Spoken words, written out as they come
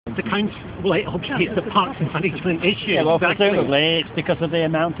the council, well, obviously it's a parks management issue. Yeah, well, exactly. presumably it's because of the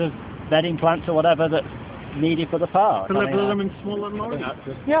amount of bedding plants or whatever that's needed for the park. To level them in smaller lorries.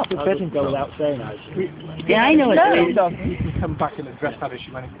 Yeah, the bedding go without saying, actually. Yeah, I know what it is. You can come back and address that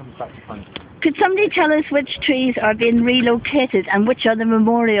issue when it comes back to council. Could somebody tell us which trees are being relocated and which are the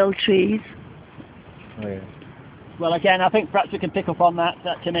memorial trees? Oh, yeah. Well, again, I think perhaps we can pick up on that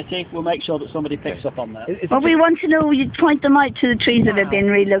committee. We'll make sure that somebody picks up on that. Well, we want to know, you'd point them out to the trees that have been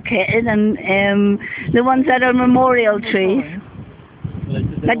relocated and the ones that are memorial trees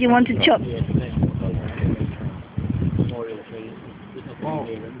that you want to chop. Well,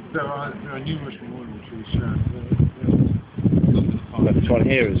 there are numerous memorial trees. But this one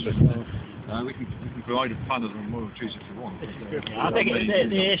here is just... we can provide a plan of the memorial trees if you want. I think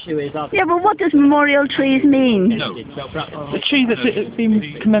the issue is... Yeah, but what does memorial trees mean? No. The tree that's been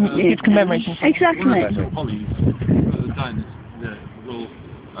gives commemoration. Exactly. Holly further down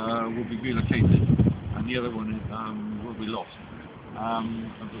will be relocated, and the other one will be lost. But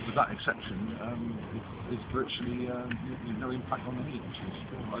with that exception, it's virtually no impact on any of the trees,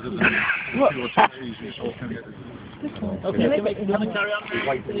 other than two or two trees which all can get. Okay, can we carry on the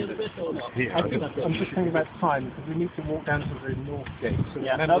other bit or not? I'm just thinking about time because we need to walk down to the north gate. So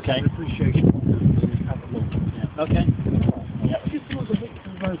Yeah, members okay. can appreciate it. Have a look. Yeah, okay. Just towards the width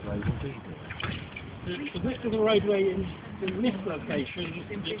of the roadway will be The width of the roadway in this location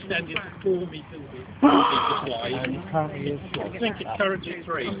is extended to 4 metres wide. and currently is I think it's currently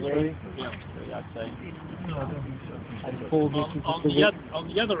 3. Yeah, I'd say. and 4 metres On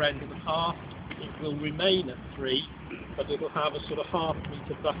the other end of the path, it will remain at 3, but it will have a sort of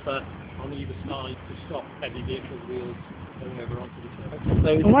half-metre buffer on either side to stop heavy vehicle wheels going over onto the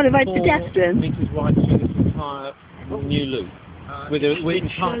turf. And what about pedestrians? meters wide through this entire new loop. With It's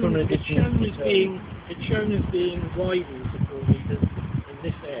shown as being widened to 4 metres in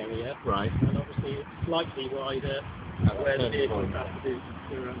this area, Right. and obviously it's slightly wider where the vehicle has to do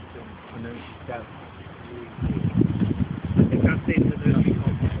around the And then down. I think that's in the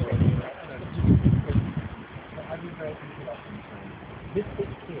This bit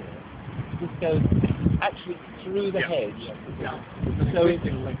here, this goes actually through the hedge. Yeah. So it's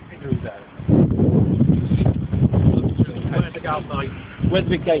through there. Where the outside, Where the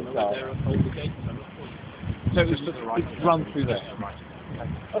big gates there are. are all the gates. So it's run through there.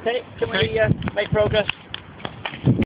 Okay, can we make progress?